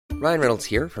Ryan Reynolds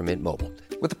here from Mint Mobile.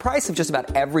 With the price of just about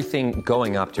everything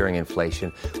going up during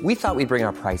inflation, we thought we'd bring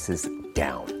our prices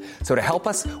down. So to help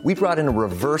us, we brought in a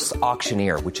reverse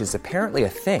auctioneer, which is apparently a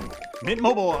thing. Mint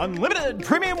Mobile Unlimited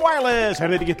Premium Wireless. How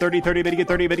to get 30, 30, bit to get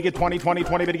 30, bit to get 20, 20,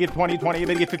 20, bit to get 20, 20,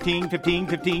 bit to get 15, 15,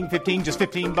 15, 15, just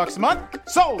 $15 a month?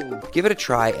 Sold! Give it a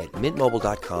try at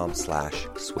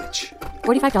mintmobile.com/switch.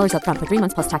 $45 up front for 3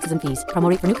 months plus taxes and fees. Promo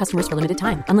rate for new customers for limited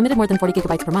time. Unlimited more than 40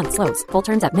 gigabytes per month. Slows full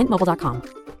terms at mintmobile.com.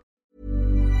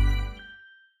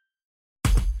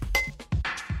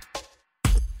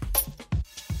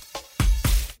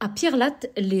 À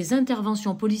Pierre-Latte, les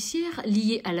interventions policières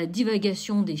liées à la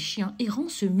divagation des chiens errants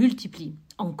se multiplient.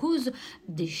 En cause,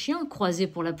 des chiens croisés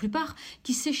pour la plupart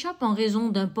qui s'échappent en raison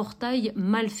d'un portail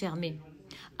mal fermé.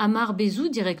 Amar Bezou,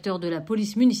 directeur de la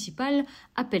police municipale,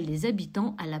 appelle les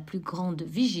habitants à la plus grande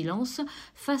vigilance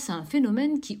face à un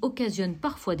phénomène qui occasionne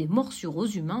parfois des morsures aux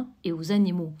humains et aux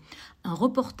animaux. Un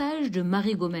reportage de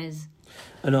Marie Gomez.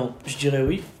 Alors, je dirais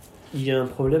oui. Il y a un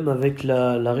problème avec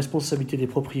la responsabilité des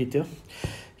propriétaires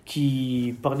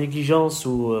qui, par négligence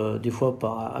ou des fois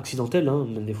par accidentelle,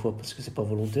 même des fois parce que c'est pas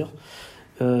volontaire,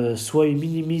 soit ils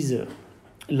minimisent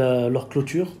leur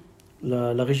clôture,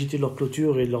 la rigidité de leur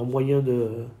clôture et leurs moyens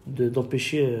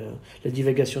d'empêcher la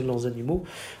divagation de leurs animaux.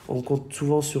 On compte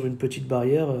souvent sur une petite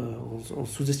barrière en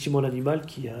sous-estimant l'animal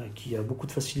qui a beaucoup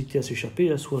de facilité à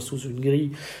s'échapper, soit sous une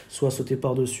grille, soit sauter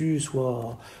par-dessus,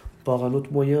 soit par un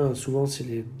autre moyen. Souvent c'est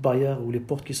les barrières ou les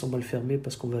portes qui sont mal fermées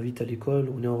parce qu'on va vite à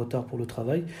l'école, on est en retard pour le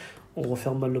travail, on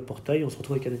referme mal le portail, on se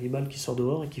retrouve avec un animal qui sort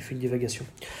dehors et qui fait une divagation.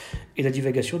 Et la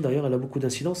divagation derrière elle a beaucoup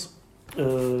d'incidences.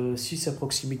 Si c'est à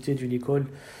proximité d'une école,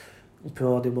 on peut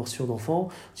avoir des morsures d'enfants.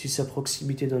 Si c'est à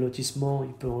proximité d'un lotissement,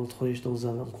 il peut entrer dans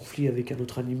un conflit avec un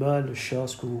autre animal, chat,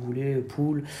 ce que vous voulez,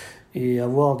 poule, et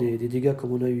avoir des dégâts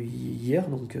comme on a eu hier.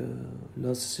 Donc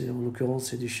là, en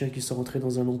l'occurrence, c'est des chiens qui sont rentrés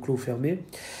dans un enclos fermé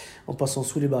en passant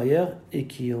sous les barrières et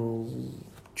qui ont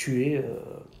tué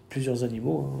plusieurs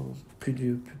animaux, plus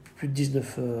de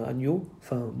 19 agneaux,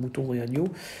 enfin moutons et agneaux.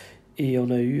 Et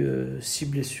on a eu 6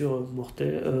 blessures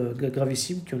mortelles,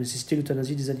 gravissimes qui ont nécessité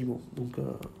l'euthanasie des animaux. Donc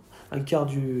un quart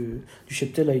du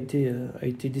cheptel a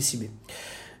été décimé.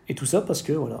 Et tout ça parce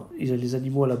que voilà, les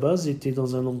animaux à la base étaient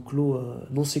dans un enclos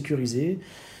non sécurisé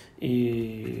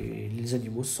et les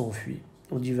animaux se sont enfuis,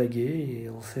 ont divagué et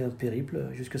ont fait un périple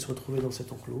jusqu'à se retrouver dans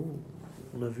cet enclos.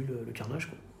 On a vu le carnage,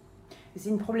 quoi. C'est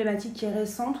une problématique qui est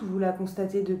récente ou vous la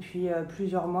constatez depuis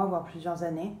plusieurs mois, voire plusieurs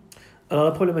années ? Alors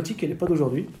la problématique, elle n'est pas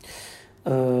d'aujourd'hui.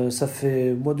 Ça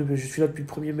fait, je suis là depuis le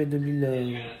 1er mai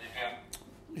 2000.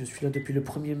 Je suis là depuis le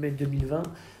 1er mai 2020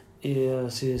 et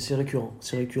c'est récurrent.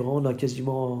 C'est récurrent, on a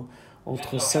quasiment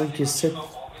entre 5 et 7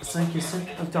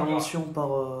 interventions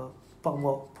par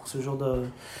mois pour ce genre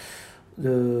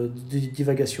de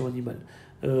divagation animale.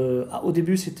 Au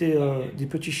début, c'était des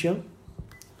petits chiens.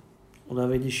 On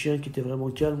avait des chiens qui étaient vraiment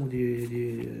calmes ou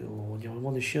on dirait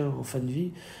vraiment des chiens en fin de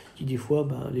vie qui des fois,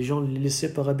 les gens les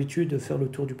laissaient par habitude faire le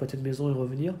tour du pâté de maison et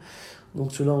revenir.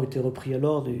 Donc ceux-là ont été repris à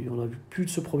l'ordre et on n'a plus de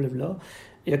ce problème-là.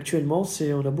 Et actuellement,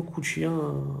 on a beaucoup de chiens,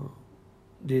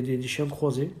 des chiens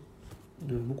croisés,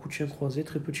 beaucoup de chiens croisés,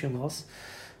 très peu de chiens de race,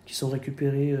 qui sont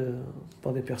récupérés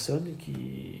par des personnes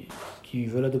qui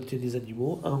veulent adopter des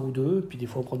animaux, un ou deux, puis des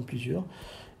fois en prendre plusieurs.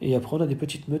 Et après, on a des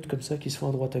petites meutes comme ça qui se font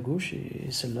à droite à gauche, et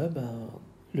celles-là,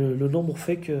 le nombre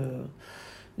fait que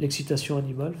l'excitation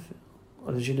animale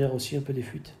génère aussi un peu des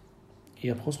fuites.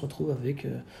 Et après, on se retrouve avec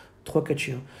 3-4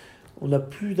 chiens. On n'a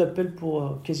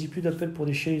quasi plus d'appels pour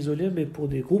des chiens isolés, mais pour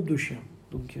des groupes de chiens.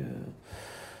 Donc,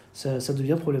 ça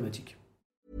devient problématique.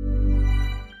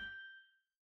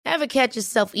 Ever catch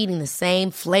yourself eating the same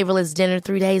flavorless dinner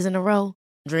 3 days in a row?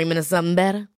 Dreaming of something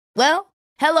better? Well,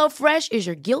 HelloFresh is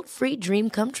your guilt-free dream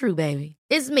come true, baby.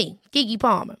 It's me, Keke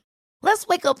Palmer. Let's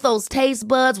wake up those taste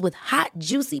buds with hot,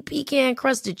 juicy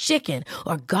pecan-crusted chicken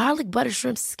or garlic butter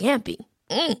shrimp scampi.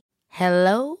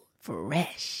 Hello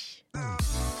Fresh.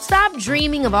 Stop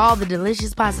dreaming of all the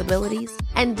delicious possibilities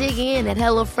and dig in at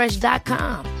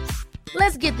HelloFresh.com.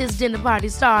 Let's get this dinner party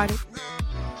started.